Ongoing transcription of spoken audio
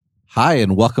Hi,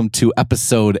 and welcome to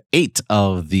episode 8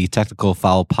 of the Technical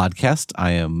Foul podcast.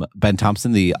 I am Ben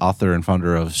Thompson, the author and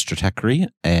founder of Stratechery,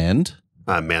 and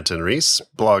I'm Manton Reese,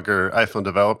 blogger, iPhone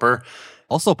developer.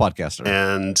 Also a podcaster.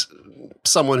 And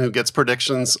someone who gets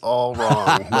predictions all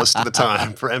wrong most of the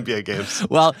time for NBA games.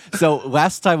 Well, so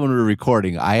last time when we were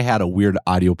recording, I had a weird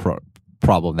audio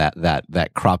problem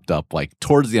that cropped up like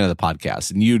towards the end of the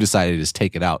podcast, and you decided to just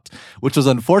take it out, which was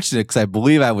unfortunate because I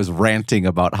believe I was ranting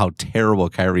about how terrible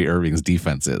Kyrie Irving's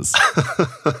defense is.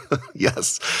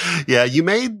 Yes. Yeah, you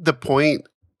made the point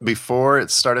before it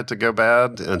started to go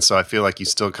bad, and so I feel like you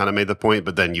still kind of made the point,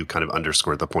 but then you kind of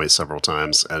underscored the point several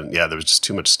times, and yeah, there was just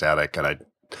too much static, and I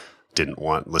didn't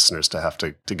want listeners to have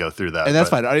to go through that. And that's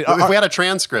fine. If we had a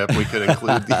transcript, we could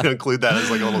include that as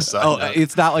like a little side note.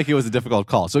 It's not like it was a difficult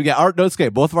call. So yeah, it's okay.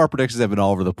 Both of our predictions have been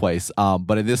all over the place.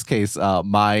 But in this case,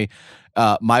 my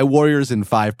Warriors in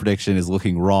 5 prediction is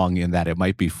looking wrong in that it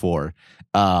might be 4.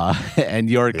 And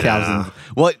your Cavs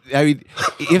well, I mean,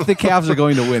 if the Cavs are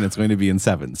going to win, it's going to be in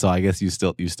 7. So I guess you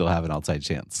still have an outside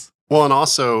chance. Well, and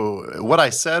also what I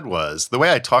said was, the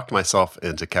way I talked myself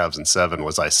into Cavs in 7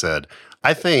 was I said,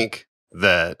 I think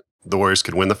that the Warriors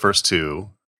could win the first 2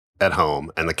 at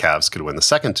home and the Cavs could win the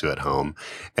second 2 at home.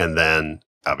 And then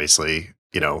obviously,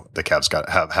 the Cavs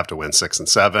have to win 6 and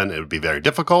 7. It would be very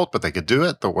difficult, but they could do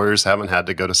it. The Warriors haven't had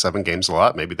to go to 7 games a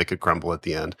lot. Maybe they could crumble at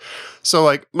the end. So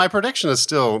like my prediction is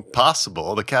still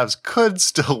possible. The Cavs could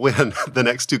still win the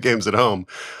next 2 games at home.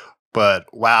 But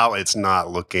wow, it's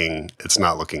not looking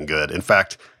good. In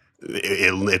fact,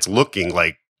 it's looking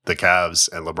like the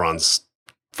Cavs and LeBron's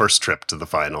first trip to the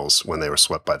finals when they were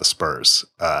swept by the Spurs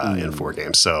in 4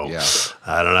 games. So yeah.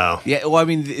 I don't know. Yeah, well, I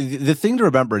mean, the thing to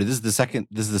remember, this is the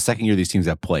second year these teams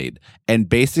have played, and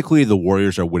basically the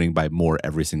Warriors are winning by more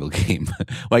every single game.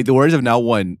 Like the Warriors have now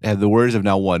won.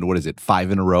 What is it?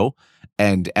 5 in a row.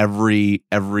 And every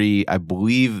I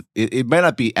believe it might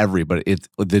not be every, but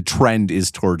the trend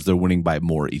is towards they're winning by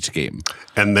more each game.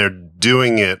 And they're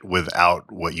doing it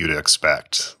without what you'd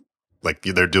expect. Like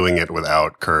they're doing it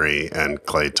without Curry and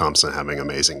Klay Thompson having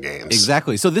amazing games.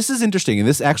 Exactly. So this is interesting,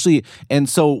 and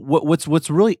so what's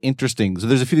really interesting. So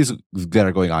there's a few of these that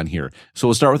are going on here. So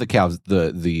we'll start with the Cavs,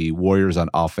 the Warriors on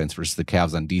offense versus the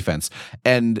Cavs on defense.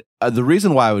 And the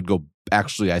reason why I would go,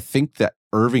 actually, I think that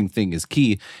Irving thing is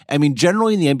key. I mean,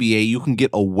 generally in the NBA, you can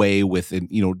get away with an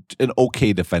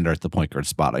okay defender at the point guard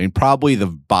spot. I mean, probably the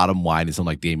bottom line is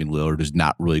someone like Damian Lillard, who's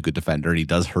not really a good defender, and he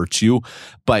does hurt you.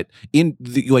 But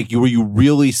where you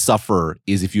really suffer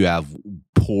is if you have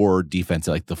poor defense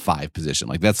at like the 5 position.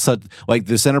 Like that's such, like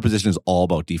the center position is all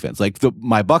about defense. Like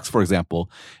my Bucks, for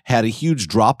example, had a huge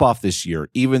drop off this year,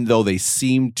 even though they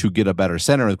seemed to get a better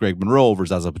center with Greg Monroe over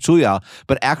Zaza Pachulia.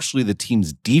 But actually, the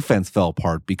team's defense fell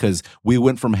apart because we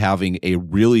went from having a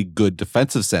really good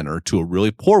defensive center to a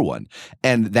really poor one,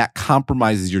 and that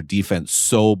compromises your defense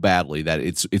so badly that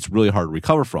it's really hard to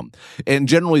recover from. And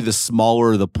generally, the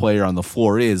smaller the player on the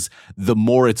floor is, the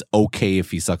more it's okay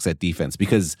if he sucks at defense,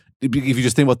 because if you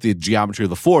just think about the geometry of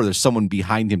the floor, there's someone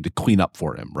behind him to clean up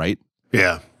for him, right?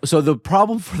 Yeah. So the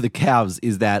problem for the Cavs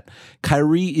is that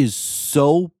Kyrie is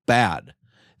so bad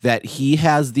that he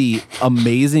has the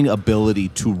amazing ability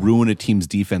to ruin a team's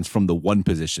defense from the one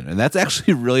position. And that's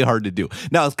actually really hard to do.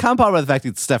 Now, it's compounded by the fact that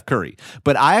it's Steph Curry.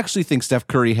 But I actually think Steph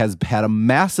Curry has had a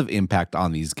massive impact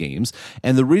on these games.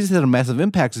 And the reason it had a massive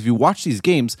impact is if you watch these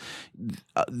games,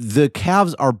 the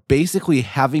Cavs are basically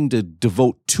having to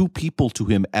devote 2 people to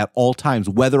him at all times,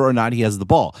 whether or not he has the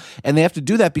ball. And they have to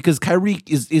do that because Kyrie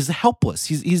is helpless.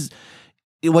 He's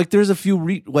like, there's a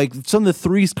few some of the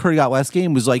threes Curry got last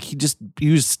game was like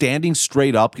he was standing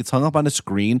straight up, gets hung up on the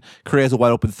screen. Curry has a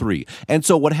wide open 3, and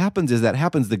so what happens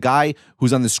the guy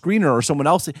who's on the screener or someone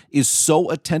else is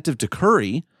so attentive to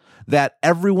Curry that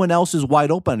everyone else is wide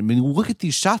open. I mean, look at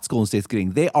these shots Golden State's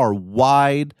getting; they are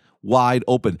wide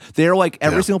open. They're like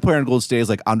every single player in Golden State is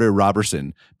like Andre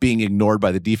Robertson being ignored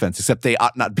by the defense, except they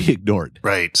ought not be ignored.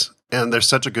 Right, and they're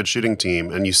such a good shooting team,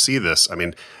 and you see this. I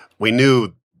mean, we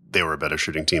knew they were a better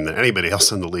shooting team than anybody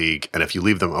else in the league. And if you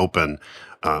leave them open,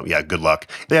 good luck.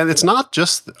 And it's not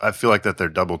just, I feel like that they're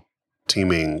double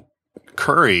teaming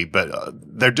Curry, but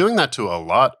they're doing that to a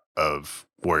lot of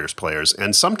Warriors players.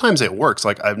 And sometimes it works.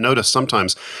 Like I've noticed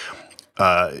sometimes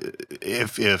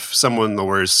if someone, the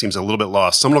Warriors seems a little bit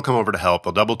lost, someone will come over to help,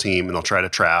 they'll double team and they'll try to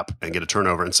trap and get a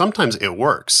turnover. And sometimes it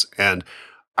works. And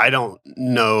I don't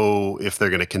know if they're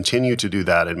going to continue to do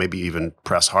that and maybe even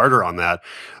press harder on that.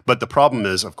 But the problem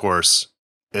is, of course,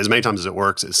 as many times as it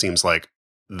works, it seems like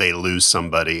they lose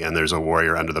somebody and there's a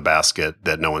Warrior under the basket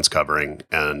that no one's covering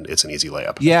and it's an easy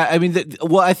layup. Yeah, I mean,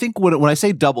 well, I think when I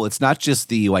say double, it's not just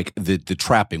the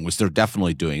trapping, which they're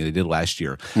definitely doing. They did last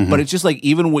year, but it's just like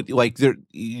even with like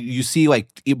you see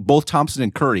like both Thompson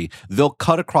and Curry, they'll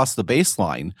cut across the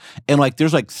baseline, and like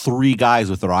there's like three guys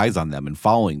with their eyes on them and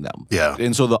following them. Yeah,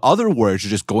 and so the other Warriors are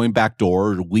just going back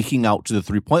door, leaking out to the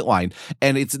 3-point line,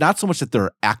 and it's not so much that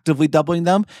they're actively doubling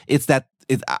them; it's that.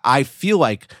 I feel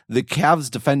like the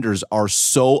Cavs defenders are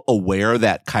so aware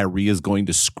that Kyrie is going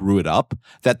to screw it up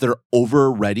that they're over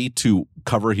ready to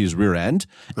cover his rear end,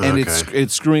 and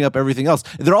it's screwing up everything else.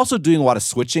 They're also doing a lot of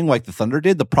switching like the Thunder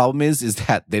did. The problem is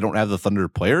that they don't have the Thunder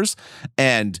players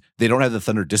and they don't have the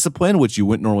Thunder discipline, which you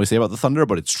wouldn't normally say about the Thunder,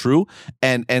 but it's true.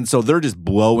 And so they're just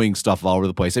blowing stuff all over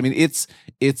the place. I mean, it's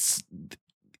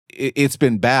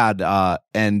been bad,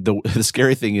 and the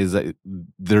scary thing is that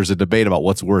there's a debate about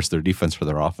what's worse, their defense or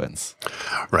their offense.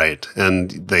 Right,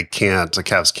 and the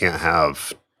Cavs can't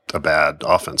have a bad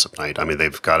offensive night. I mean,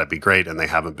 they've got to be great, and they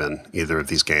haven't been either of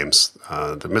these games.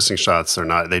 They're missing shots. They're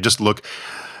not. They just look.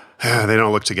 They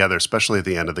don't look together, especially at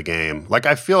the end of the game. Like,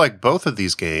 I feel like both of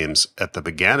these games at the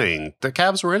beginning, the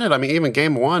Cavs were in it. I mean, even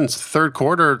game one, third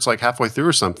quarter, it's like halfway through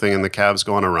or something, and the Cavs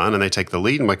go on a run, and they take the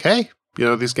lead. And I'm like, hey,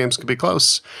 these games could be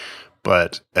close.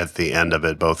 But at the end of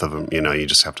it, both of them, you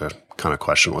just have to kind of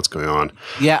question what's going on.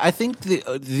 Yeah, I think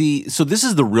so this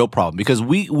is the real problem, because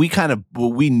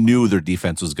we knew their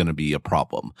defense was going to be a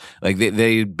problem. Like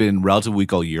they'd been relatively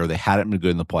weak all year. They hadn't been good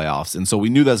in the playoffs. And so we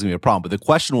knew that was going to be a problem. But the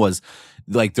question was,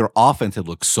 like, their offense had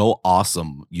looked so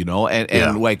awesome,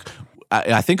 like,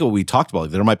 I think what we talked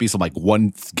about, there might be some like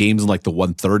games in like the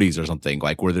 130s or something,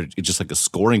 like where it's just like a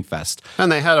scoring fest. And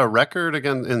they had a record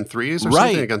again in threes or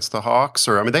something against the Hawks,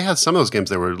 they had some of those games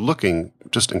they were looking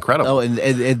just incredible. Oh, and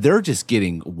they're just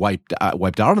getting wiped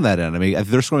out on that end. I mean,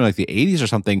 they're scoring like the 80s or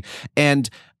something, and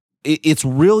it's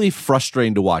really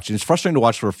frustrating to watch. And it's frustrating to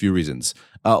watch for a few reasons.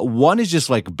 One is just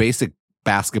like basic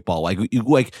basketball.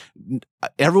 Like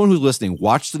everyone who's listening,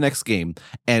 watch the next game,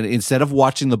 and instead of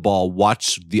watching the ball,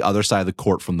 watch the other side of the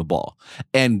court from the ball.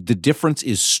 And the difference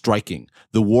is striking.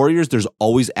 The Warriors, there's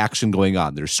always action going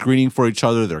on. They're screening for each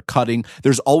other. They're cutting.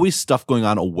 There's always stuff going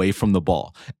on away from the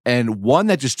ball. And one,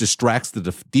 that just distracts the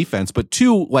defense. But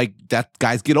two, like, that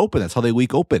guys get open. That's how they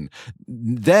leak open.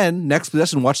 Then next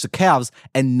possession, watch the Cavs,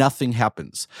 and nothing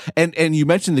happens. And you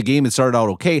mentioned the game, it started out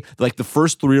okay. Like the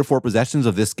first 3 or 4 possessions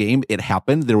of this game, it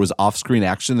happened. There was off-screen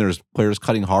action. There's players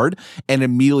cutting hard, and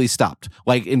immediately stopped.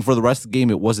 Like, and for the rest of the game,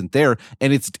 it wasn't there.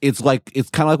 And it's kind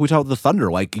of like we talked about the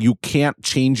Thunder. Like, you can't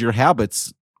change your habits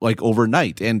like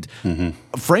overnight. And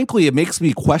frankly, it makes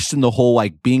me question the whole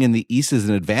like being in the East is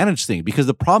an advantage thing, because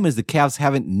the problem is the Cavs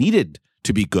haven't needed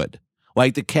to be good.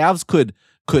 Like the Cavs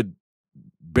could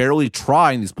barely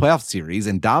try in these playoff series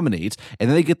and dominate, and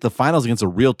then they get the finals against a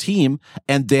real team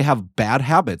and they have bad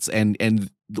habits and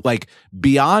like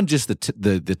beyond just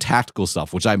the tactical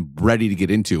stuff, which I'm ready to get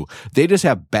into, they just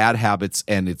have bad habits,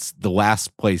 and it's the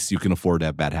last place you can afford to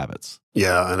have bad habits.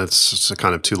 Yeah, and it's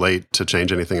kind of too late to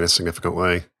change anything in a significant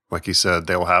way. Like you said,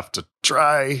 they'll have to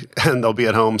try, and they'll be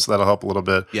at home, so that'll help a little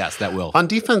bit. Yes, that will. On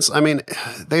defense, I mean,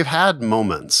 they've had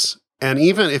moments. And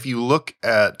even if you look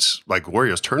at like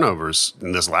Warriors turnovers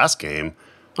in this last game,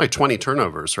 like 20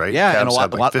 turnovers, right? Yeah, Cavs and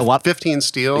a lot, 15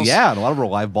 steals. Yeah, and a lot of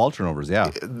live ball turnovers,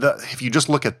 yeah. If you just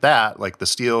look at that, like the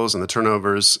steals and the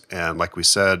turnovers, and like we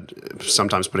said,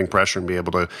 sometimes putting pressure and be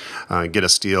able to get a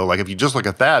steal. Like if you just look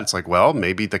at that, it's like, well,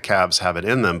 maybe the Cavs have it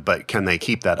in them, but can they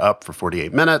keep that up for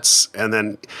 48 minutes?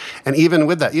 And even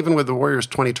with that, even with the Warriors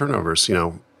 20 turnovers,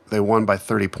 they won by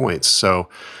 30 points. So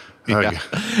yeah.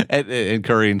 And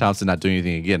Curry and Thompson not doing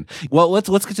anything again. Well, let's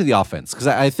get to the offense, because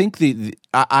I think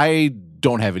I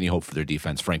don't have any hope for their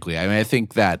defense, frankly. I mean, I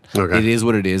think that it is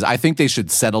what it is. I think they should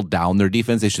settle down their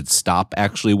defense. They should stop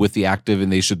actually with the active,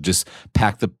 and they should just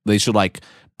they should like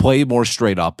play more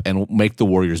straight up and make the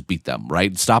Warriors beat them,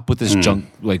 right? Stop with this junk.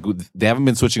 Like, they haven't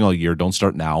been switching all year. Don't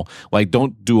start now. Like,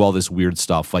 don't do all this weird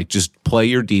stuff. Like, just play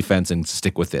your defense and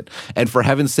stick with it. And for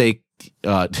heaven's sake,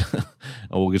 we'll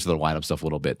get to the lineup stuff a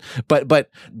little bit. But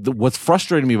what's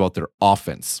frustrating me about their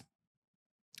offense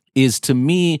is, to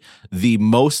me, the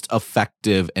most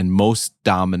effective and most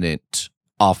dominant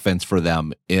offense for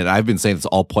them, and I've been saying this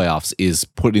all playoffs, is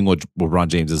putting LeBron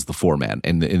James as the 4-man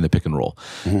in the pick and roll.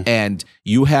 And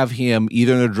you have him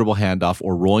either in a dribble handoff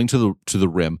or rolling to the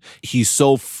rim. He's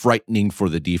so frightening for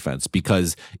the defense,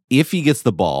 because if he gets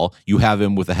the ball, you have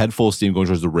him with a head full of steam going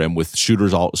towards the rim with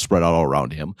shooters all spread out all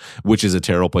around him, which is a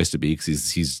terrible place to be,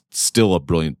 because he's still a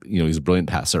brilliant, he's a brilliant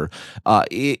passer.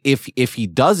 If he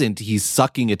doesn't, he's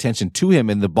sucking attention to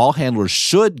him, and the ball handlers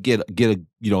should get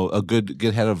a good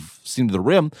head of steam to the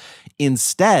rim.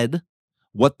 Instead,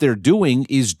 what they're doing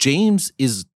is James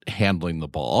is handling the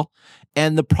ball.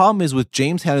 And the problem is with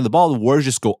James handling the ball, the Warriors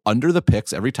just go under the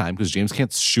picks every time because James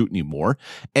can't shoot anymore.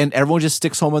 And everyone just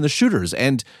sticks home on the shooters.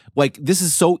 And like, this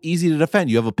is so easy to defend.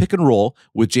 You have a pick and roll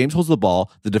with James holds the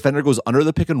ball. The defender goes under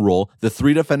the pick and roll. The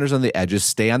 3 defenders on the edges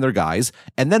stay on their guys.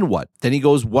 And then what? Then he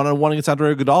goes one-on-one against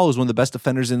Andre Iguodala, who's one of the best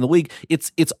defenders in the league.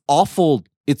 It's awful.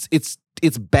 It's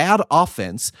bad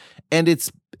offense. And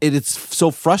it's so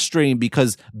frustrating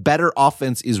because better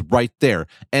offense is right there.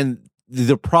 And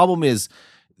the problem is,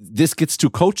 this gets to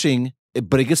coaching,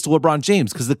 but it gets to LeBron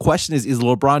James because the question is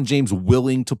LeBron James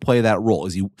willing to play that role?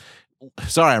 Is he?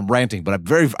 Sorry, I'm ranting, but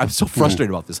I'm so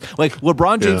frustrated about this. Like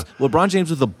LeBron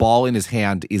James with the ball in his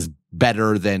hand is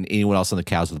better than anyone else on the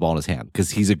Cavs with the ball in his hand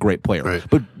because he's a great player. Right.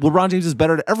 But LeBron James is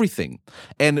better at everything,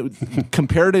 and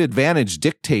comparative advantage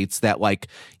dictates that like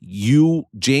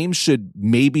James should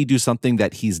maybe do something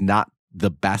that he's not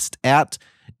the best at.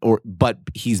 But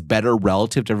he's better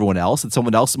relative to everyone else, and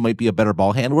someone else might be a better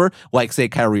ball handler, like say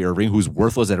Kyrie Irving, who's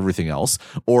worthless at everything else,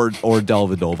 or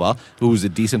Dellavedova, who's a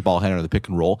decent ball handler in the pick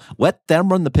and roll. Let them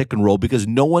run the pick and roll because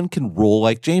no one can roll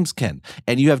like James can.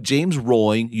 And you have James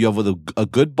rolling. You have a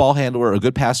good ball handler, a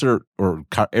good passer, or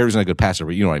Eric's not a good passer,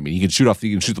 but you know what I mean. You can shoot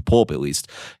the pull up at least.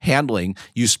 Handling.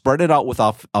 You spread it out with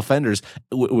offenders,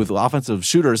 with offensive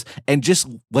shooters, and just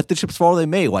let the chips fall where they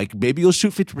may. Like maybe you'll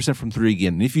shoot 50% from 3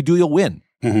 again, and if you do, you'll win.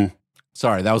 Mm-hmm.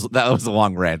 Sorry, that was a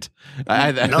long rant.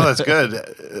 No, that's good.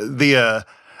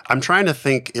 I'm trying to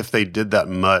think if they did that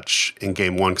much in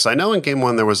game 1 because I know in game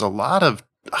 1 there was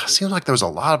seemed like there was a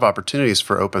lot of opportunities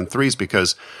for open threes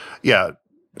because,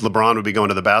 LeBron would be going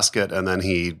to the basket and then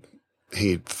he'd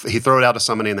throw it out to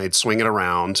somebody and they'd swing it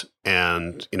around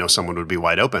and someone would be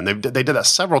wide open. They did that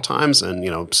several times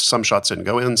and some shots didn't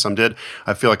go in, some did.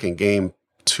 I feel like in game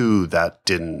 2 that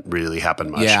didn't really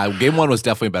happen much. Yeah, game 1 was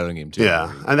definitely better than game 2.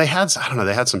 Yeah, and they had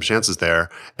some chances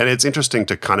there, and it's interesting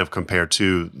to kind of compare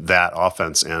to that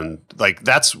offense, and like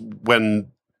that's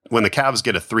when the Cavs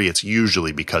get a 3, it's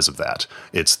usually because of that.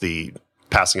 It's the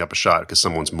passing up a shot because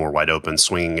someone's more wide open,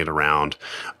 swinging it around,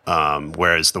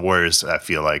 whereas the Warriors, I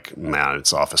feel like, man,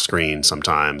 it's off a screen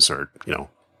sometimes, or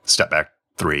step back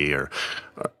 3 or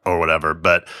whatever,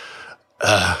 but.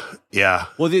 Yeah.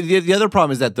 Well, the other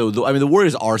problem is that the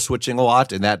Warriors are switching a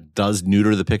lot, and that does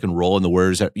neuter the pick and roll. And the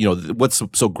Warriors, what's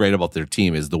so great about their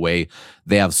team is the way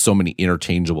they have so many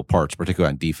interchangeable parts,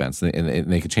 particularly on defense,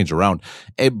 and they can change around.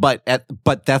 But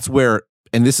that's where,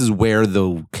 and this is where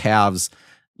the Cavs'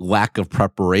 lack of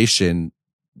preparation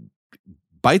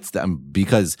bites them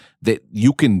because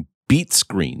you can beat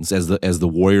screens as the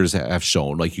Warriors have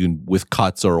shown, like you can with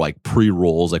cuts or like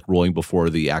pre-rolls, like rolling before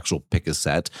the actual pick is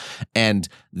set, and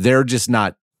they're just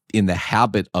not in the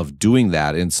habit of doing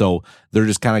that, and so they're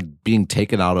just kind of being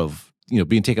taken out of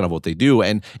what they do,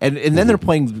 and then they're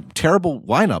playing terrible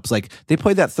lineups. Like they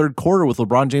played that third quarter with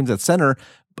LeBron James at center,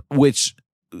 which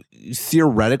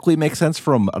theoretically makes sense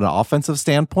from an offensive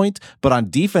standpoint, but on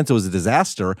defense it was a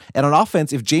disaster. And on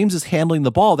offense, if James is handling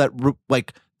the ball, that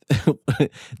like.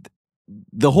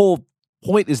 The whole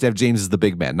point is to have James as the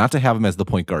big man, not to have him as the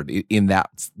point guard in that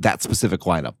specific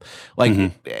lineup. Like,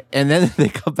 and then they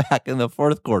come back in the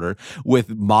fourth quarter with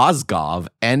Mozgov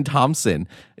and Thompson.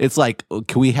 It's like,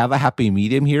 can we have a happy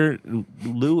medium here,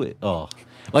 Lou? Oh,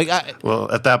 well,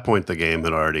 at that point, the game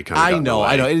had already kind of.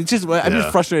 I know. It's just I'm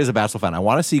just frustrated as a basketball fan. I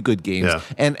want to see good games,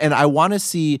 and I want to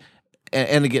see.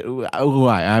 And again,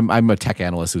 I'm a tech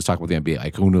analyst who's talking about the NBA.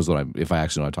 Like, who knows if I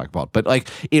actually know what I talk about? But like,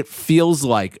 it feels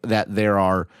like that there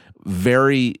are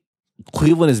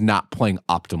Cleveland is not playing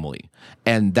optimally,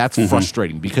 and that's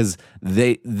frustrating because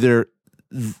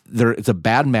it's a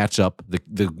bad matchup.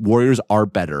 The Warriors are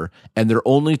better, and their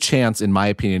only chance, in my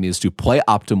opinion, is to play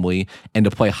optimally and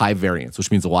to play high variance,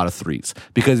 which means a lot of threes.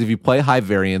 Because if you play high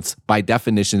variance, by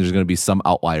definition, there's going to be some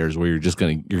outliers where you're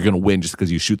going to win just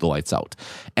because you shoot the lights out.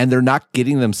 And they're not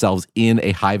getting themselves in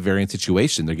a high variance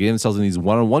situation. They're getting themselves in these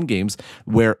one-on-one games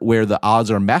where the odds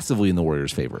are massively in the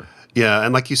Warriors' favor. Yeah,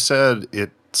 and like you said,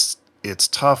 it's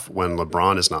tough when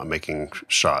LeBron is not making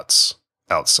shots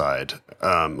outside.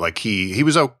 Like he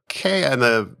was okay in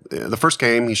the first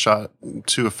game. He shot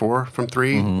 2 of 4 from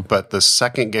 3, but the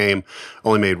second game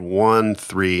only made 1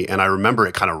 3, and I remember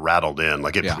it kind of rattled in.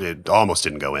 Like it almost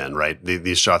didn't go in. Right,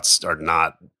 these shots are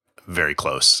not very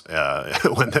close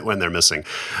when they're missing.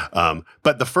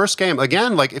 But the first game,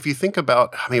 again, like if you think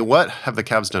about, what have the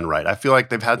Cavs done right? I feel like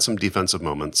they've had some defensive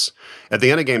moments. At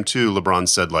the end of game 2, LeBron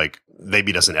said like, they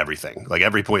beat us in everything. Like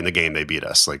every point in the game, they beat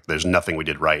us. Like there's nothing we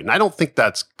did right. And I don't think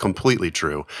that's completely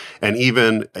true. And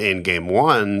even in game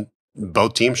 1,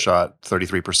 both teams shot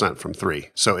 33% from three.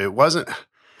 So it wasn't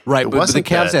right. But the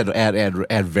Cavs that,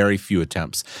 had very few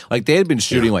attempts. Like they had been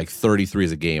shooting like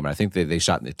 33s a game, and I think they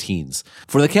shot in the teens.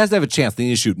 For the Cavs to have a chance, they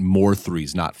need to shoot more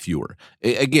threes, not fewer.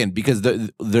 Again, because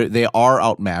they are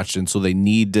outmatched, and so they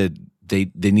need to.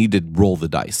 They need to roll the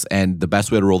dice, and the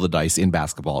best way to roll the dice in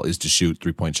basketball is to shoot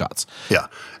 3-point shots. Yeah,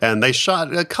 and they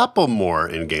shot a couple more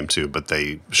in game two, but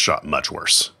they shot much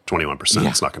worse. 21%.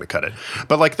 It's not going to cut it.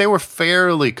 But like they were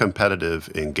fairly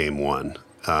competitive in game one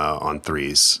on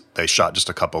threes. They shot just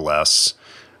a couple less.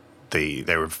 They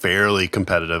were fairly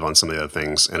competitive on some of the other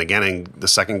things. And again, in the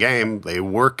second game, they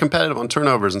were competitive on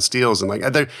turnovers and steals. And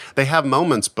like they have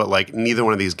moments, but like neither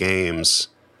one of these games,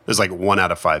 there's like 1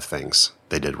 out of 5 things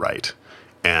they did right.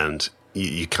 And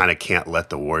you kind of can't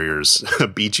let the Warriors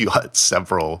beat you at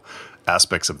several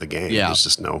aspects of the game. Yeah. There's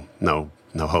just no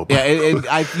hope. Yeah, and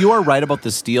you are right about the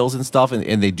steals and stuff,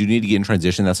 and they do need to get in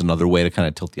transition. That's another way to kind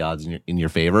of tilt the odds in your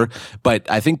favor. But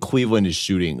I think Cleveland is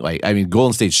shooting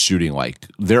Golden State's shooting like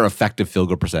their effective field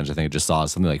goal percentage. I think I just saw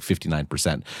something like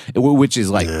 59%, which is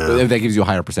like that gives you a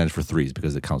higher percentage for threes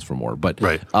because it counts for more. But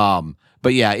right.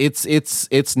 But yeah,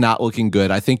 it's not looking good.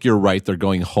 I think you're right. They're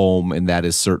going home, and that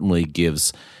is certainly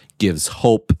gives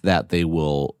hope that they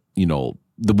will,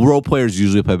 the role players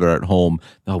usually play better at home.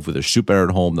 Hopefully they'll shoot better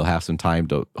at home. They'll have some time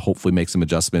to hopefully make some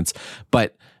adjustments.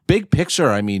 But big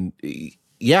picture, I mean,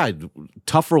 yeah,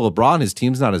 tough for LeBron. His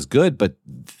team's not as good, but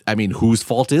I mean, whose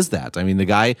fault is that? I mean, the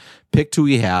guy picked who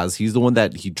he has. He's the one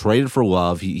that he traded for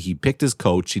Love. He picked his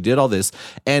coach. He did all this.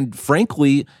 And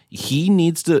frankly, he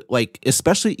needs to,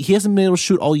 especially, he hasn't been able to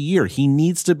shoot all year. He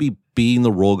needs to be being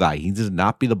the role guy. He needs to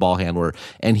not be the ball handler.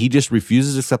 And he just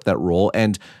refuses to accept that role.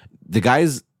 And the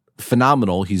guy's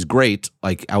phenomenal. He's great.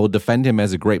 Like, I will defend him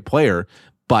as a great player,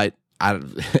 but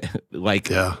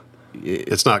yeah.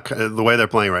 It's not the way they're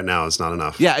playing right now. It's not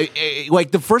enough. Yeah,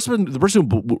 like the person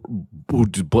who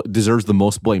deserves the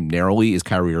most blame narrowly is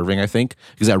Kyrie Irving, I think,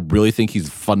 because I really think he's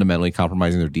fundamentally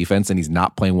compromising their defense, and he's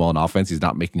not playing well in offense. He's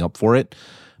not making up for it.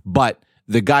 But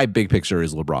the guy, big picture,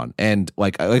 is LeBron, and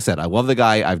like I said, I love the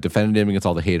guy. I've defended him against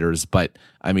all the haters, but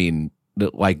I mean,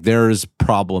 like there's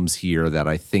problems here that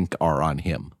I think are on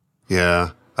him. Yeah,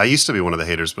 I used to be one of the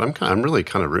haters, but I'm really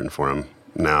kind of rooting for him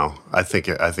now. I think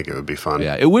it would be fun.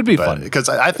 Yeah, it would be fun because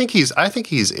I think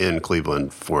he's in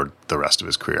Cleveland for the rest of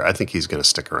his career. I think he's going to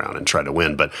stick around and try to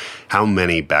win. But how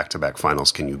many back-to-back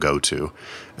finals can you go to,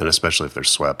 and especially if they're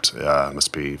swept,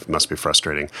 must be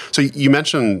frustrating. So you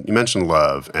mentioned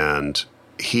Love, and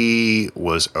he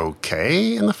was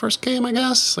okay in the first game, I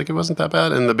guess. Like it wasn't that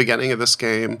bad in the beginning of this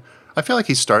game. I feel like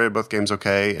he started both games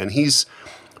okay, and he's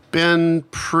been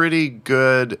pretty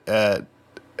good at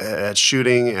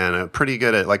shooting and pretty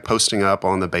good at like posting up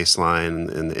on the baseline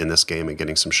in this game and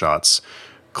getting some shots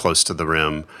close to the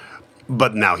rim.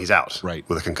 But now he's out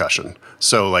with a concussion.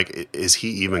 So like, is he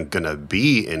even going to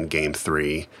be in game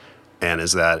 3? And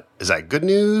is that good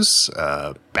news?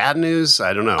 Bad news?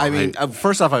 I don't know. I mean,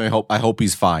 first off, I hope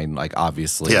he's fine. Like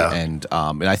obviously, yeah. And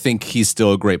I think he's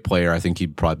still a great player. I think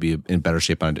he'd probably be in better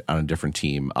shape on a different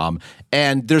team.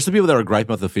 And there's some people that are griping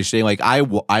about the officiating. Like I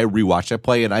rewatched that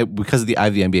play, and because I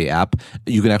have the NBA app,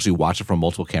 you can actually watch it from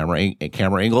multiple camera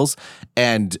angles.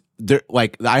 And there,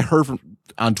 like I heard from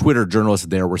on Twitter, journalists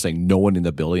there were saying no one in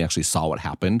the building actually saw what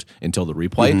happened until the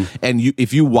replay. Mm-hmm. And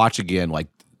if you watch again, like.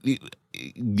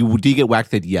 You did get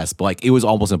whacked at, yes, but like it was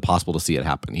almost impossible to see it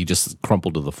happen. He just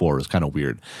crumpled to the floor. It was kind of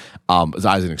weird. I was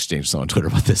in exchange with someone on Twitter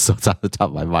about this, so it's on the top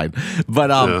of my mind.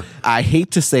 But I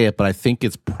hate to say it, but I think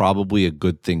it's probably a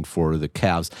good thing for the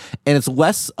Cavs. And it's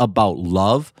less about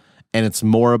Love, and it's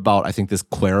more about, I think this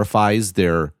clarifies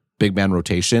their big man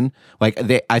rotation. Like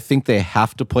I think they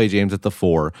have to play James at the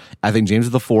 4. I think James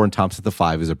at the 4 and Thompson at the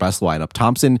 5 is their best lineup.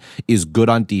 Thompson is good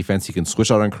on defense. He can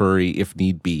switch out on Curry if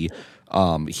need be.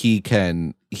 I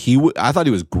thought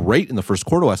he was great in the first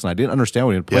quarter last night. I didn't understand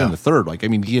when he had played in the third. Like, I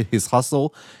mean, his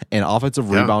hustle and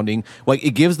offensive rebounding, like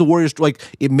it gives the Warriors, like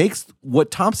it makes what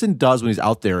Thompson does when he's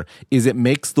out there is it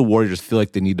makes the Warriors feel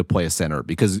like they need to play a center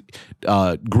because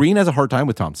Green has a hard time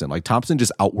with Thompson. Like Thompson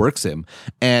just outworks him,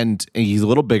 and he's a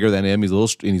little bigger than him. He's a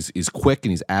little, and he's quick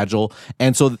and he's agile.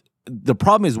 And so the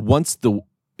problem is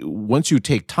once you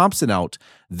take Thompson out,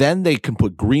 then they can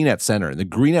put Green at center. And the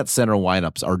Green at center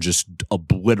lineups are just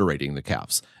obliterating the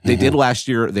Cavs. They did last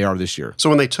year. They are this year. So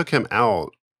when they took him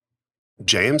out,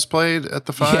 James played at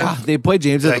the 5? Yeah, they played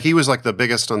James. Yeah, he was like the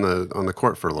biggest on the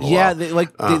court for a little while.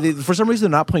 Yeah, they, for some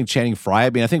reason, they're not playing Channing Frye. I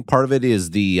mean, I think part of it is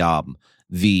the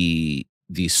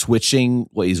switching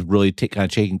is really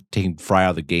taking Frye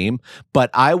out of the game. But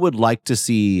I would like to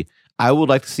see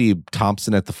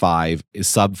Thompson at the 5,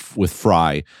 sub with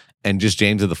Frye, and just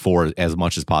James at the 4 as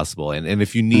much as possible. And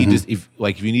if you need if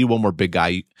you need one more big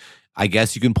guy, I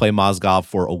guess you can play Mozgov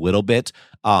for a little bit.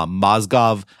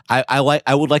 Mozgov,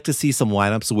 I would like to see some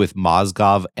lineups with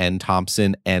Mozgov and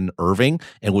Thompson and Irving,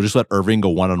 and we'll just let Irving go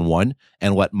 1-on-1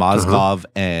 and let Mozgov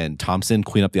and Thompson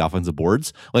clean up the offensive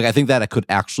boards. Like, I think that it could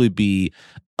actually be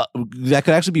that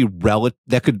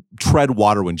could tread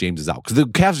water when James is out, because the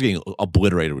Cavs are getting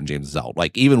obliterated when James is out,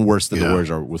 like even worse than the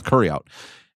Warriors are with Curry out.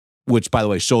 Which, by the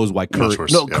way, shows why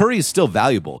Curry is still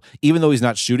valuable, even though he's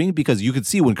not shooting, because you could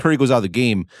see when Curry goes out of the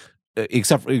game,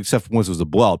 except once it was a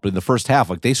blowout, but in the first half,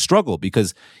 like, they struggle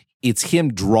because it's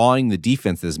him drawing the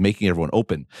defense that is making everyone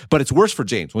open. But it's worse for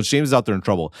James. Once James is out there in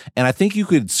trouble, and I think you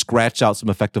could scratch out some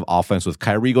effective offense with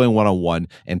Kyrie going 1-on-1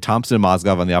 and Thompson and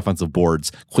Mozgov on the offensive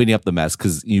boards cleaning up the mess,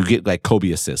 because you get like Kobe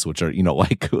assists, which are,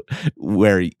 like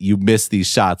where you miss these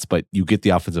shots, but you get the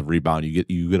offensive rebound,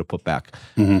 you get a put back.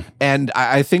 And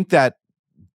I think that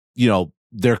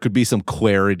there could be some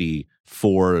clarity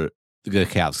for the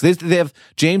Cavs. They have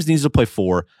James needs to play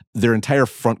 4. Their entire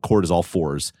front court is all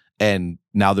 4s. And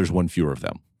now there's one fewer of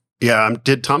them. Yeah.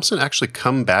 Did Thompson actually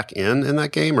come back in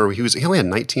that game, or he only had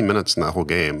 19 minutes in that whole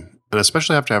game? And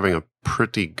especially after having a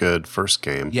pretty good first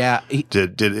game. Yeah.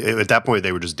 Did at that point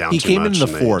they were just down too much? He came in the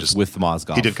 4th with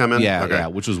Mozgov. He did come in? Yeah, okay. Yeah,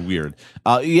 which was weird.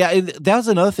 That was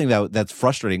another thing that's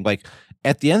frustrating. Like,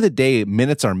 at the end of the day,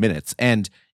 minutes are minutes. And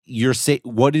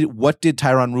what did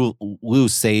Tyronn Lue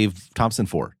save Thompson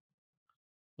for?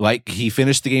 Like, he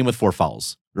finished the game with 4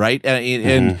 fouls, right?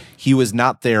 And he was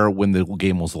not there when the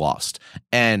game was lost.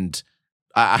 And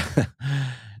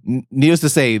needless to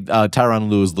say, Tyronn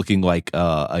Lue is looking like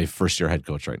a first-year head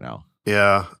coach right now.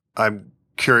 Yeah, I'm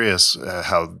curious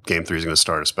how Game 3 is going to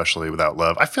start, especially without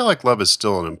Love. I feel like Love is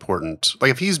still an important.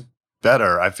 Like, if he's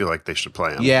better, I feel like they should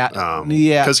play him. Yeah,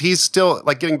 because he's still,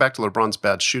 like, getting back to LeBron's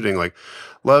bad shooting. Like,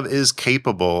 Love is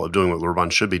capable of doing what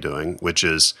LeBron should be doing, which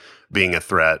is being a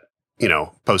threat.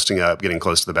 Posting up, getting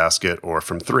close to the basket, or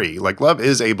from 3. Like, Love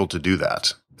is able to do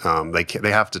that. They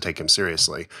have to take him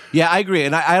seriously. Yeah, I agree,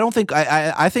 and I don't think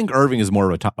I think Irving is more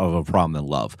of a problem than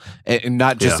Love, and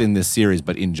not just in this series,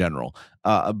 but in general.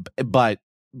 But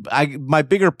my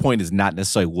bigger point is not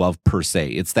necessarily Love per se.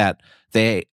 It's that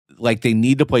they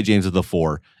need to play James at the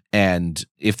 4, and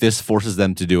if this forces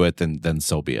them to do it, then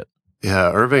so be it.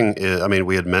 Yeah, Irving.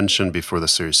 We had mentioned before the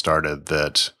series started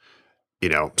that.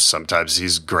 Sometimes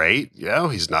he's great.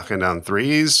 He's knocking down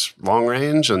threes, long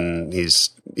range, and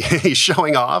he's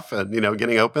showing off and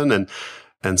getting open,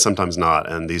 and sometimes not.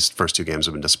 And these first 2 games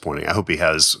have been disappointing. I hope he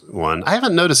has one. I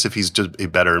haven't noticed if he's just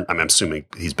better. I'm assuming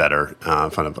he's better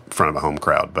in front of a home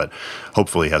crowd, but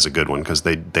hopefully he has a good one, because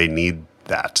they need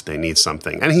that. They need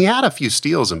something. And he had a few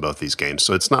steals in both these games,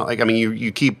 so it's not like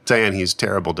you keep saying he's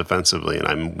terrible defensively, and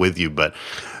I'm with you, but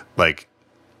like.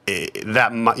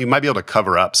 You might be able to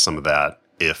cover up some of that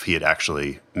if he had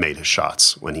actually made his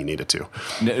shots when he needed to.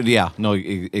 Yeah, no,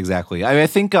 exactly. I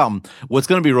think what's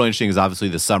going to be really interesting is obviously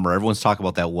the summer. Everyone's talking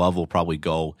about that Love will probably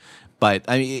go. But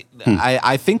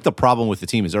I think the problem with the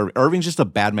team is Irving's just a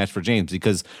bad match for James,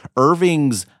 because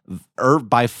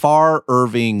by far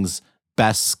Irving's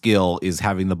best skill is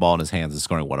having the ball in his hands and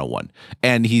scoring 1-on-1.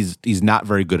 And he's not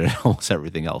very good at almost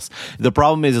everything else. The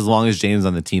problem is, as long as James is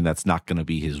on the team, that's not going to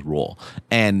be his role.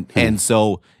 And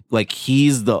so, like,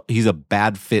 he's a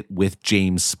bad fit with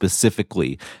James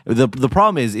specifically. The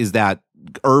problem is that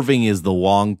Irving is the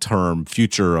long-term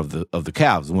future of the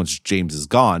Cavs once James is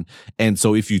gone. And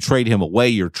so if you trade him away,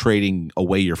 you're trading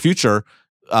away your future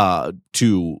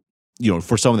to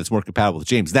for someone that's more compatible with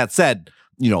James. That said,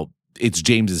 it's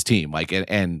James's team. Like,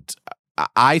 and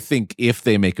I think if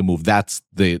they make a move, that's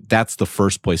the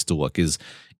first place to look is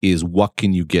what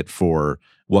can you get for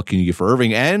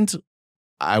Irving. And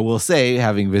I will say,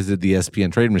 having visited the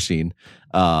ESPN trade machine,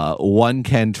 one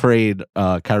can trade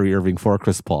Kyrie Irving for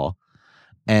Chris Paul,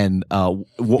 and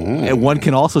one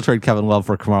can also trade Kevin Love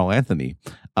for Carmelo Anthony.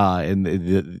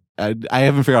 And I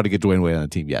haven't figured out how to get Dwayne Wade on the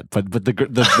team yet, but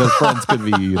the friends could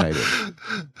be united.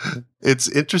 It's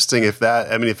interesting if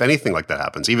anything like that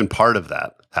happens, even part of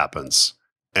that happens,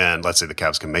 and let's say the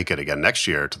Cavs can make it again next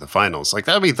year to the finals, like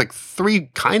that would be like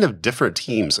 3 kind of different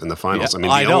teams in the finals.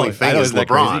 Yeah, the only thing is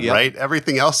LeBron, crazy? Yep. Right?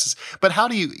 Everything else is, but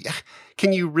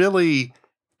can you really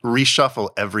reshuffle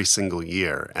every single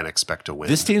year and expect to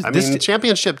win?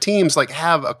 Championship teams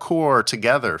have a core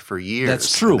together for years.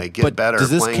 That's true. They get better. Does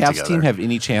this playing Cavs together. team have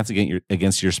any chance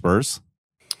against your Spurs?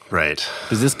 Right.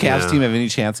 Does this Cavs team have any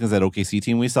chance against that OKC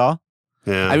team we saw?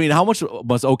 Yeah. I mean, how much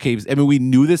must OKC? I mean, we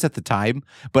knew this at the time,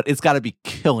 but it's got to be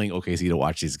killing OKC to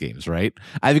watch these games, right?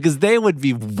 Because they would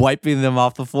be wiping them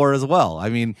off the floor as well. I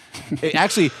mean,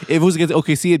 actually, if it was against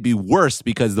OKC, it'd be worse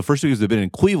because the first two games have been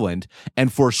in Cleveland,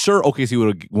 and for sure OKC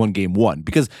would have won game one.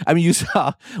 Because I mean, you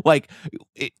saw like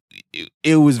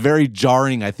it was very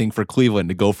jarring, I think, for Cleveland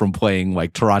to go from playing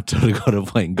like Toronto to go to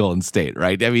playing Golden State,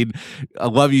 right? I mean, I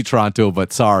love you, Toronto,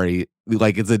 but sorry,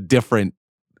 like it's a different.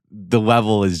 The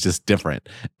level is just different,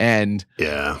 and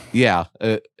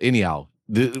anyhow,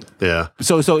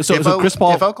 So Chris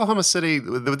Paul. If Oklahoma City,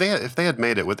 if they had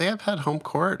made it, would they have had home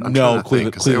court? No,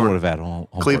 Cleveland would have had home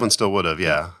Cleveland court. still would have,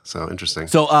 yeah. So interesting.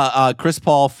 So Chris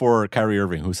Paul for Kyrie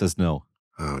Irving. Who says no?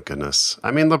 Oh goodness.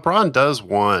 I mean, LeBron does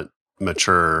want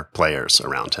mature players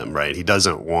around him, right? He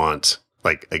doesn't want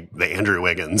like the Andrew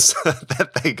Wiggins that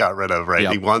they got rid of, right?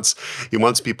 Yep. He wants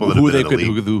people that have been in the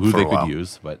league who for they a while. Could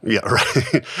use, but yeah,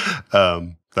 right.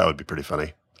 That would be pretty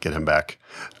funny. Get him back.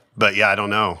 But yeah, I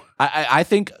don't know. I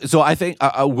think so. I think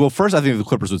well, first, I think the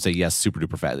Clippers would say yes, super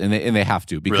duper fast, and they have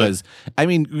to because really? I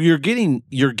mean, you're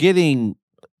getting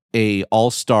a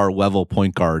all-star level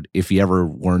point guard if he ever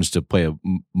learns to play a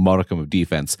modicum of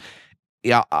defense.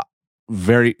 Yeah,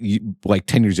 very like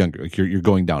 10 years younger. Like you're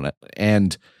going down it,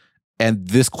 and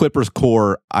this Clippers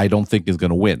core, I don't think is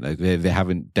going to win. They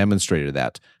haven't demonstrated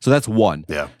that. So that's one.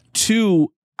 Yeah.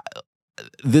 Two,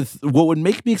 what would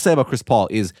make me excited about Chris Paul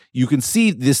is you can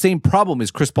see the same problem is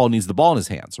Chris Paul needs the ball in his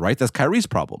hands, right? That's Kyrie's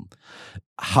problem.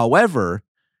 However,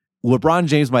 LeBron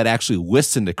James might actually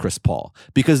listen to Chris Paul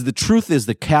because the truth is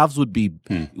the Cavs would be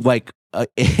like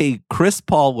a Chris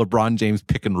Paul, LeBron James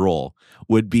pick and roll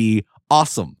would be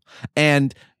awesome.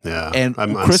 And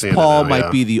Chris Paul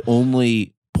might be the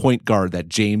only point guard that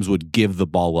James would give the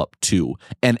ball up to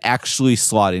and actually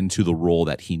slot into the role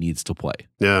that he needs to play.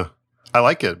 Yeah, I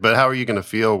like it. But how are you going to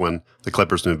feel when the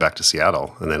Clippers move back to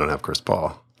Seattle and they don't have Chris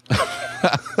Paul?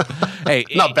 Hey,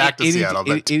 not back to Seattle,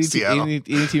 but Seattle. Any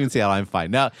team in Seattle, I'm fine.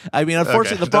 Now, I mean,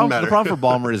 unfortunately, the problem for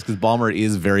Ballmer is because Ballmer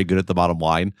is very good at the bottom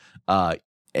line.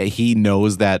 He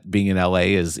knows that being in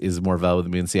LA is more valuable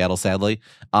than being in Seattle, sadly.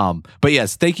 But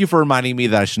yes, thank you for reminding me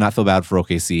that I should not feel bad for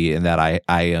OKC and that I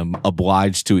am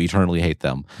obliged to eternally hate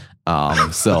them.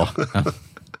 So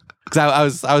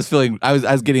because I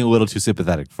was getting a little too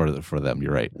sympathetic for them.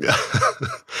 You're right. Yeah.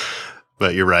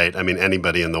 But you're right. I mean,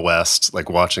 anybody in the West like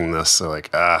watching this, they're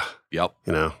like, yep.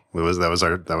 You know,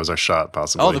 that was our shot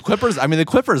possibly. Oh, the Clippers. I mean, the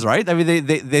Clippers, right? I mean,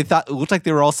 they thought it looked like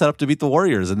they were all set up to beat the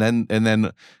Warriors, and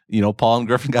then Paul and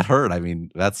Griffin got hurt. I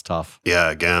mean, that's tough. Yeah,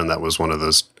 again, that was one of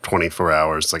those 24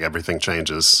 hours like everything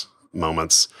changes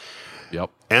moments.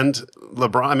 Yep. And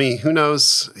LeBron, I mean, who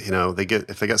knows? If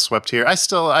they get swept here, I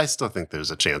still think there's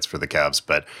a chance for the Cavs.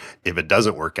 But if it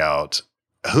doesn't work out,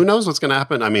 who knows what's going to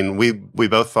happen? I mean, we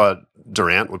both thought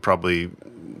Durant would probably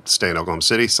stay in Oklahoma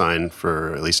City, sign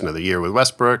for at least another year with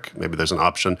Westbrook. Maybe there's an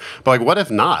option. But like, what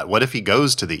if not? What if he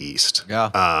goes to the East?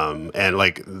 Yeah. And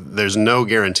like, there's no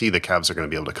guarantee the Cavs are going to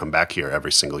be able to come back here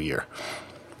every single year.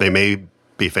 They may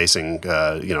be facing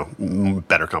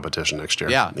better competition next year.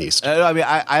 Yeah. In the East. I mean,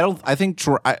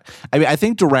 I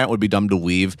think Durant would be dumb to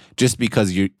leave just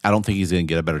because I don't think he's going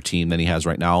to get a better team than he has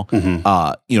right now.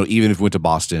 Mm-hmm. Even if he went to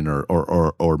Boston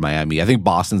or Miami, I think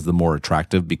Boston's the more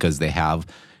attractive because they have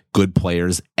good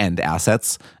players and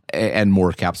assets and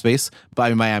more cap space. But I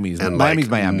mean, Miami's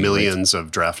Miami. Millions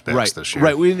of draft picks this year.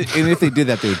 Right. And if they did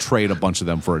that, they would trade a bunch of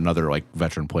them for another like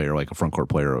veteran player, like a front court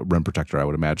player, a rim protector, I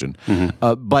would imagine.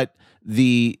 Mm-hmm. But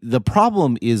the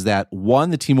problem is that one,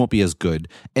 the team won't be as good.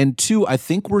 And two, I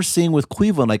think we're seeing with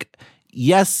Cleveland, like,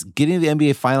 yes, getting to the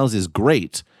NBA finals is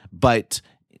great, but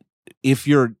if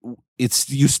you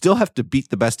still have to beat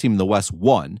the best team in the West,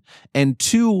 one. And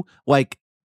two, like,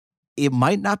 it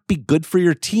might not be good for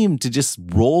your team to just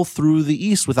roll through the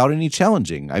East without any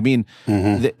challenging. I mean,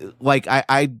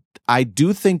 I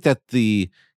do think that the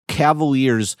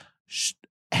Cavaliers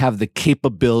have the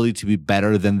capability to be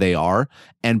better than they are.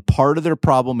 And part of their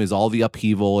problem is all the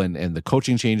upheaval and the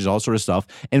coaching changes, all sort of stuff.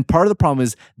 And part of the problem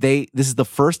is this is the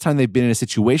first time they've been in a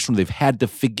situation where they've had to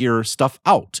figure stuff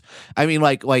out. I mean,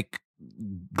 like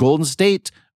Golden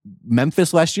State,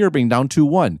 Memphis last year being down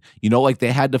 2-1, like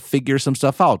they had to figure some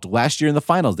stuff out. Last year in the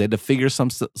finals, they had to figure some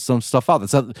stuff out.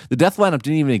 The death lineup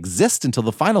didn't even exist until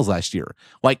the finals last year.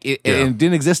 Like it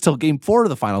didn't exist till game 4 of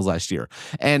the finals last year.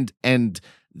 And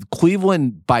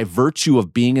Cleveland, by virtue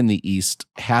of being in the East,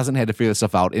 hasn't had to figure this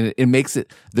stuff out, and it makes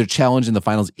their challenge in the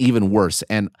finals even worse.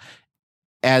 And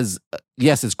yes,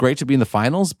 it's great to be in the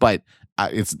finals, but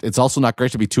it's also not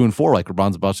great to be 2-4 like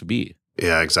LeBron's about to be.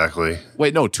 Yeah, exactly.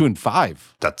 Wait, no, 2-5.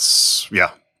 That's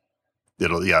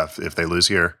if they lose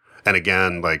here, and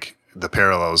again, like the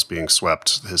parallels being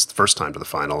swept his first time to the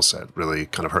finals, that really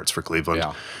kind of hurts for Cleveland.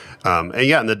 Yeah.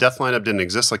 And the death lineup didn't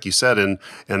exist, like you said, and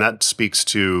that speaks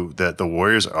to that the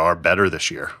Warriors are better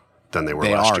this year than they were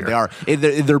last year. They are.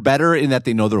 They're better in that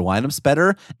they know their lineups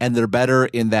better, and they're better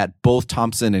in that both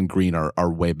Thompson and Green are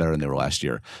way better than they were last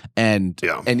year. And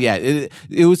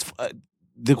it was.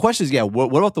 The question is,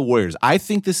 what about the Warriors? I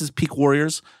think this is peak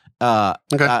Warriors.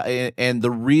 Okay. And the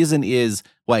reason is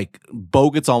like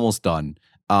Bogut's almost done.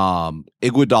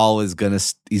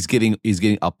 Iguodala he's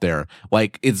getting up there.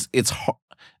 Like it's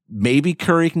maybe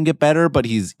Curry can get better, but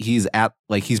he's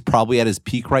probably at his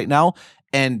peak right now.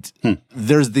 And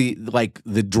there's the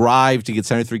drive to get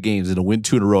 73 games and to win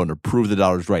 2 in a row and to prove the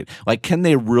dollar's right. Like, can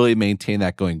they really maintain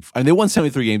that going? I mean, they won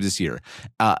 73 games this year.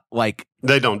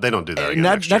 They don't do that again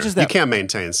next year. Just that. You can't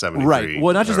maintain 73. Right.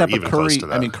 Well, not just that, but Curry.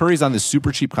 I mean, Curry's on this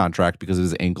super cheap contract because of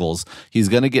his ankles. He's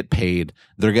going to get paid.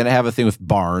 They're going to have a thing with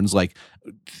Barnes. Like,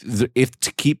 if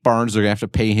to keep Barnes, they're going to have to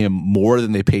pay him more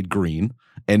than they paid Green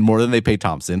and more than they paid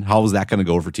Thompson. How is that going to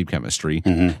go for team chemistry?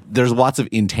 Mm-hmm. There's lots of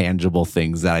intangible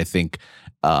things that I think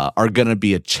are going to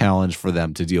be a challenge for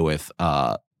them to deal with.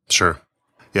 Sure.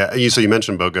 Yeah. So you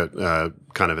mentioned Bogut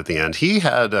kind of at the end. He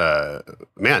had,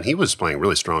 he was playing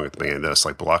really strong at the beginning of this,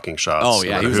 like blocking shots. Oh,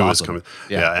 yeah. He was awesome.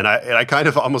 And I kind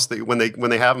of almost, when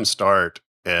they have him start,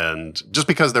 and just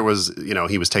because there was,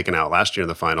 he was taken out last year in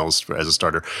the finals as a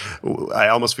starter, I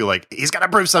almost feel like he's got to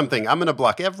prove something. I'm going to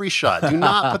block every shot. Do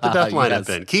not put the death lineup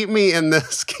in. Keep me in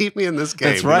this game.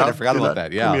 That's right. I forgot about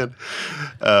that. Yeah.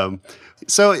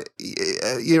 So,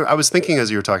 I was thinking as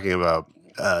you were talking about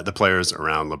the players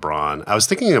around LeBron, I was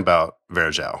thinking about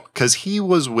Verjao because we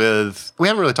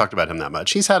haven't really talked about him that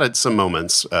much. He's had some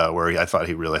moments where I thought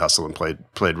he really hustled and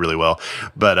played really well,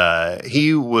 but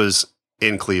he was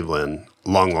in Cleveland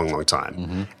long time,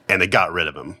 mm-hmm. and they got rid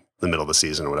of him in the middle of the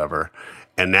season or whatever.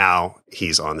 And now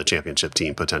he's on the championship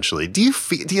team potentially.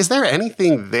 Is there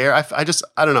anything there? I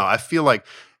don't know. I feel like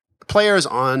players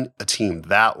on a team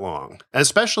that long, and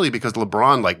especially because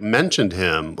LeBron mentioned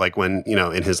him, when,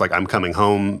 in his I'm coming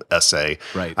home essay,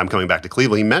 right. I'm coming back to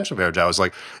Cleveland. He mentioned Verjao. I was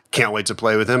like, can't wait to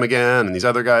play with him again. And these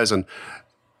other guys. And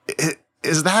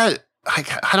is that,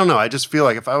 I don't know. I just feel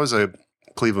like if I was a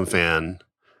Cleveland fan,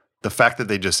 the fact that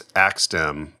they just axed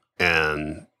him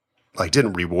and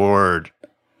didn't reward,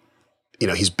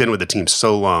 he's been with the team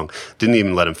so long, didn't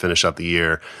even let him finish up the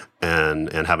year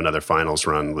and have another finals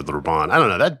run with LeBron. I don't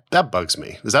know. That bugs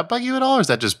me. Does that bug you at all, or is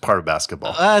that just part of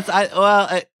basketball? It's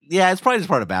probably just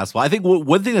part of basketball. I think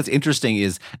one thing that's interesting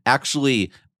is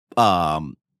actually,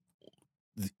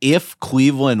 if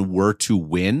Cleveland were to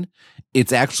win,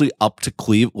 it's actually up to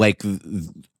Cleveland.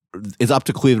 It's up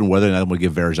to Cleveland whether or not I'm going to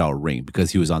give Verjao a ring because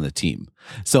he was on the team.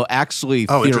 So actually,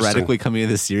 theoretically, coming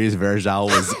into this series, Verjao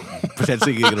was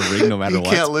potentially getting a ring no matter what.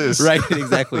 You can't lose, right?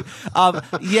 Exactly.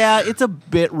 It's a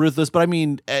bit ruthless, but I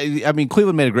mean,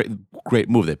 Cleveland made a great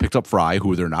move. They picked up Fry,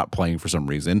 who they're not playing for some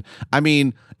reason. I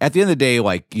mean, at the end of the day,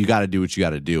 you got to do what you got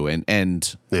to do, I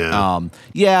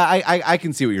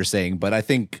can see what you're saying, but I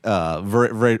think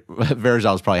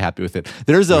Verjao is probably happy with it.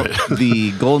 There's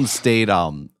the Golden State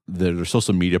their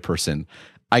social media person.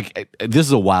 This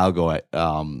is a while ago. I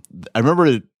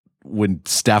remember when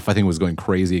Steph, I think, was going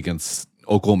crazy against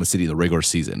Oklahoma City in the regular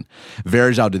season.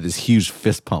 Verjao did this huge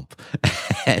fist pump,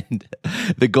 and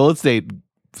the Golden State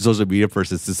social media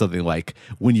person said something like,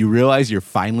 "When you realize you're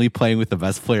finally playing with the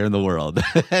best player in the world,"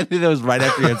 and it was right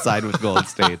after he had signed with Golden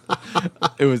State.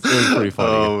 It was pretty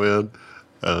funny. Oh man,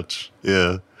 ouch.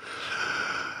 Yeah.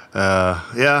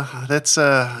 That's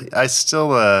I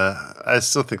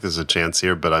still think there's a chance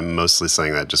here, but I'm mostly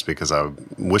saying that just because I'm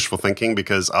wishful thinking,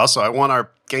 because also I want our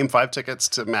Game 5 tickets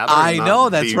to matter. I know,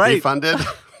 that's right. Refunded.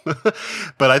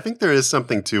 But I think there is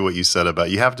something to what you said about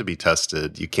you have to be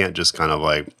tested. You can't just kind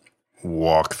of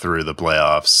walk through the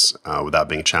playoffs without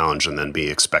being challenged and then be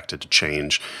expected to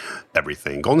change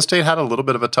everything. Golden State had a little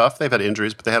bit of a tough. They've had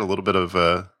injuries, but they had a little bit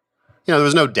of there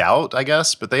was no doubt, I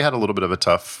guess, but they had a little bit of a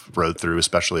tough road through,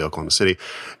 especially Oklahoma City.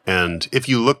 And if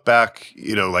you look back,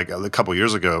 a couple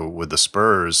years ago with the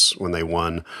Spurs when they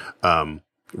won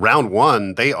round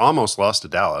one, they almost lost to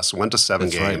Dallas, went to 7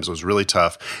 games, right. Was really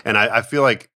tough. And I feel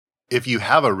like if you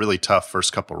have a really tough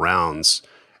first couple rounds,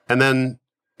 and then,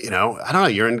 I don't know,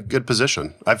 you're in good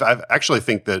position. I actually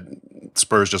think that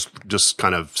Spurs just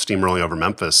kind of steamrolling over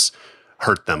Memphis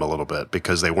hurt them a little bit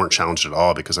because they weren't challenged at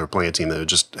all because they were playing a team that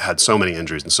just had so many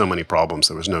injuries and so many problems.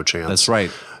 There was no chance. That's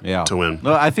right. Yeah. To win.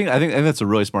 No, I think that's a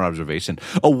really smart observation.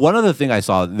 Oh, one other thing I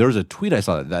saw, there was a tweet I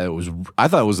saw I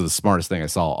thought it was the smartest thing I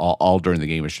saw all during the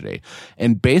game yesterday,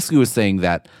 and basically was saying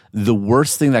that the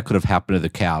worst thing that could have happened to the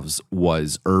Cavs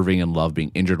was Irving and Love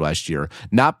being injured last year,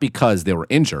 not because they were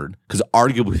injured, because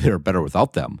arguably they were better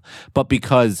without them, but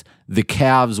because the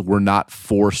Cavs were not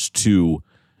forced to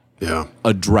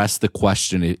address the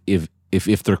question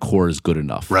if their core is good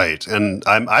enough. Right. And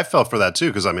I felt for that too,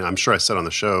 because I mean, I'm sure I said on the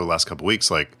show last couple of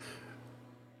weeks, like,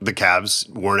 the Cavs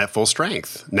weren't at full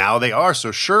strength. Now they are,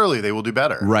 so surely they will do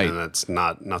better. Right. And it's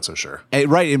not so sure.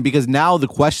 Right. And because now the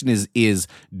question is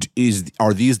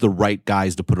are these the right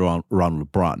guys to put around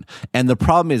LeBron? And the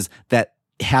problem is that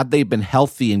had they been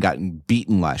healthy and gotten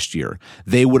beaten last year,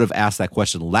 they would have asked that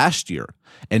question last year.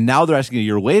 And now they're asking a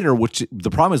year later, which the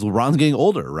problem is LeBron's getting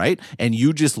older, right? And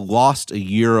you just lost a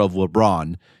year of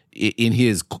LeBron in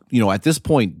his, at this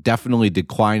point, definitely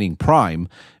declining prime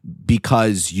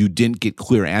because you didn't get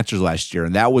clear answers last year.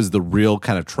 And that was the real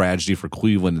kind of tragedy for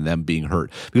Cleveland and them being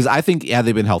hurt. Because I think, had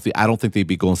they been healthy, I don't think they'd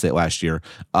beat Golden State last year.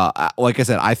 Like I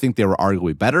said, I think they were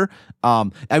arguably better. I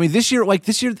mean, this year,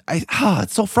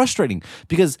 it's so frustrating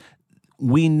because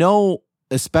we know,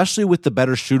 especially with the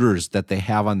better shooters that they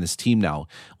have on this team now,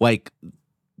 like,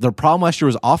 their problem last year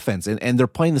was offense, and they're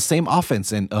playing the same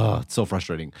offense, and it's so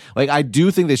frustrating. Like, I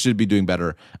do think they should be doing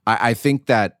better. I think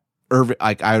that Irving,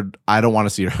 I don't want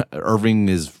to see Irving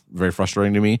is very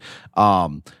frustrating to me.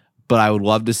 But I would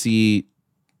love to see,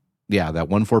 that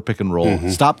 1-4 pick and roll. Mm-hmm.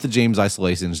 Stop the James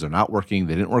isolations. They're not working.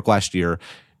 They didn't work last year.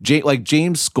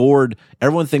 James scored.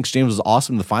 Everyone thinks James was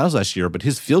awesome in the finals last year, but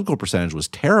his field goal percentage was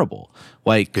terrible.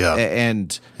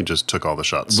 And he just took all the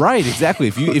shots. Right, exactly.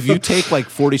 If you take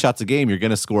 40 shots a game, you're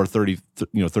going to score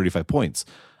 35 points.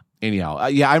 Anyhow,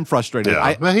 I'm frustrated.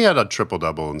 Yeah, but he had a triple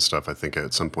double and stuff, I think,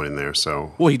 at some point in there.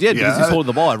 So he did because he's holding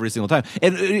the ball every single time.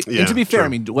 And to be fair, true. I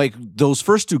mean, those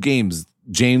first two games,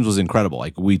 James was incredible.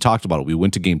 Like, we talked about it. We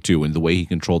went to game 2, and the way he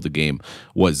controlled the game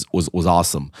was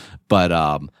awesome. But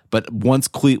once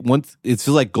it feels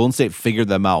like Golden State figured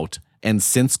them out. And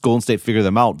since Golden State figured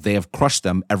them out, they have crushed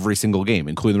them every single game,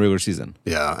 including the regular season.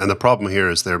 Yeah, and the problem here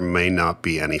is there may not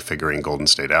be any figuring Golden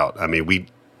State out. I mean, we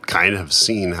kind of have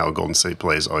seen how Golden State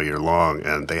plays all year long,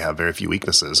 and they have very few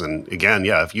weaknesses. And again,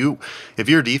 if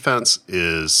your defense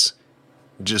is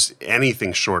just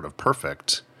anything short of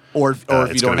perfect, or if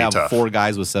you don't have tough. 4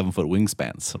 guys with 7-foot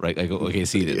wingspans, right? Like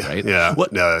OKC did, right? Yeah,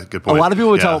 good point. A lot of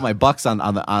people would tell my Bucks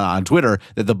on Twitter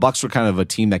that the Bucks were kind of a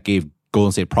team that gave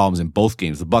Golden State problems in both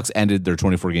games. The Bucks ended their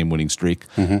 24-game winning streak,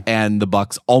 and the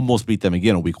Bucks almost beat them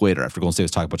again a week later after Golden State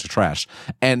was talking a bunch of trash.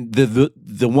 And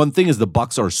the one thing is the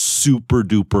Bucks are super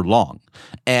duper long,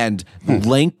 and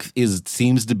length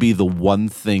seems to be the one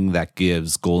thing that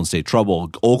gives Golden State trouble.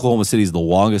 Oklahoma City is the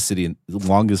longest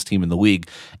team in the league,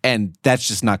 and that's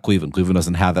just not Cleveland. Cleveland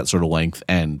doesn't have that sort of length,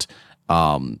 and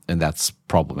that's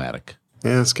problematic.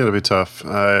 Yeah, it's going to be tough.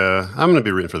 I'm going to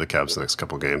be rooting for the Cavs the next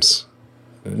couple games.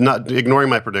 Not ignoring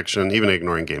my prediction, even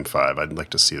ignoring Game 5. I'd like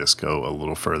to see this go a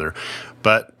little further.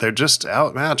 But they're just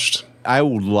outmatched. I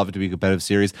would love it to be a competitive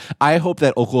series. I hope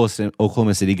that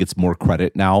Oklahoma City gets more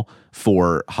credit now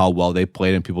for how well they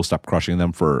played and people stop crushing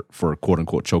them for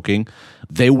quote-unquote choking.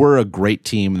 They were a great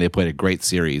team, and they played a great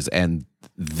series, and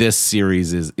this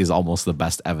series is almost the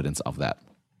best evidence of that.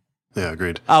 Yeah,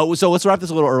 agreed. So let's wrap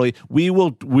this a little early. We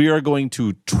are going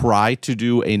to try to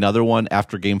do another one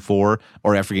after Game 4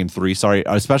 or after Game 3. Sorry,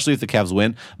 especially if the Cavs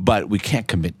win, but we can't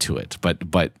commit to it.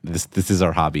 But this is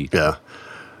our hobby. Yeah.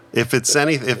 If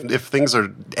things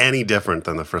are any different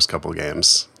than the first couple of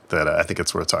games, that I think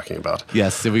it's worth talking about.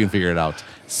 Yes, if we can figure it out.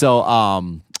 So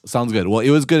sounds good. Well,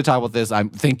 it was good to talk about this.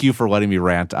 Thank you for letting me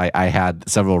rant. I had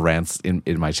several rants in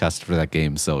my chest for that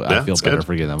game, so I feel better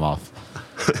for getting them off.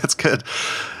 That's good.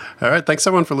 All right. Thanks,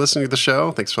 everyone, for listening to the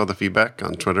show. Thanks for all the feedback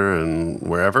on Twitter and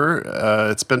wherever.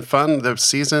 It's been fun. The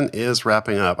season is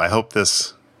wrapping up. I hope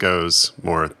this goes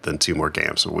more than 2 more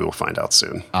games, but we will find out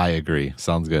soon. I agree.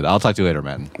 Sounds good. I'll talk to you later,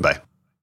 man. Bye.